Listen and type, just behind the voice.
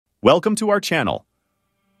Welcome to our channel.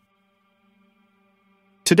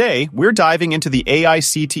 Today, we're diving into the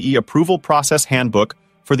AICTE Approval Process Handbook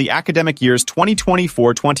for the academic years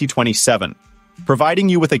 2024-2027, providing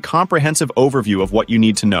you with a comprehensive overview of what you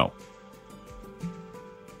need to know.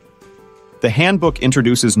 The handbook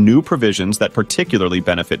introduces new provisions that particularly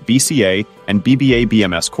benefit BCA and BBA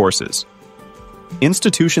BMS courses.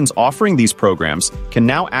 Institutions offering these programs can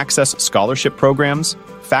now access scholarship programs,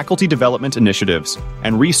 faculty development initiatives,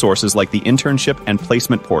 and resources like the Internship and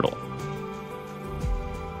Placement portal.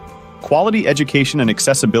 Quality education and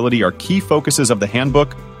accessibility are key focuses of the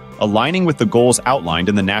handbook, aligning with the goals outlined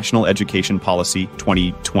in the National Education Policy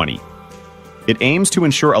 2020. It aims to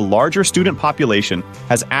ensure a larger student population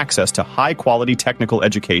has access to high-quality technical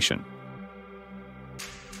education.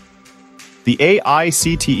 The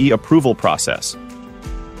AICTE Approval Process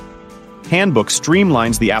Handbook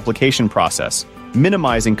streamlines the application process,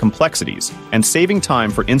 minimizing complexities and saving time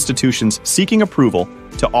for institutions seeking approval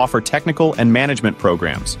to offer technical and management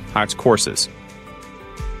programs, AICTE courses.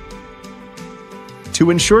 To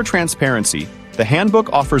ensure transparency, the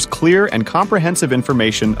handbook offers clear and comprehensive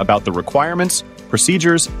information about the requirements,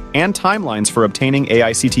 procedures, and timelines for obtaining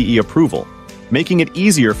AICTE approval, making it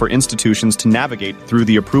easier for institutions to navigate through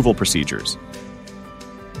the approval procedures.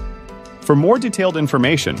 For more detailed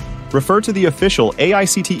information, refer to the official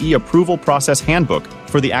AICTE Approval Process Handbook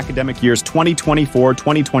for the academic years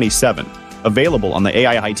 2024-2027, available on the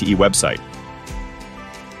AICTE website.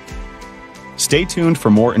 Stay tuned for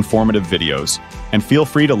more informative videos, and feel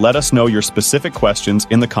free to let us know your specific questions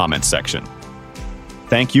in the comments section.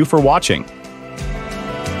 Thank you for watching.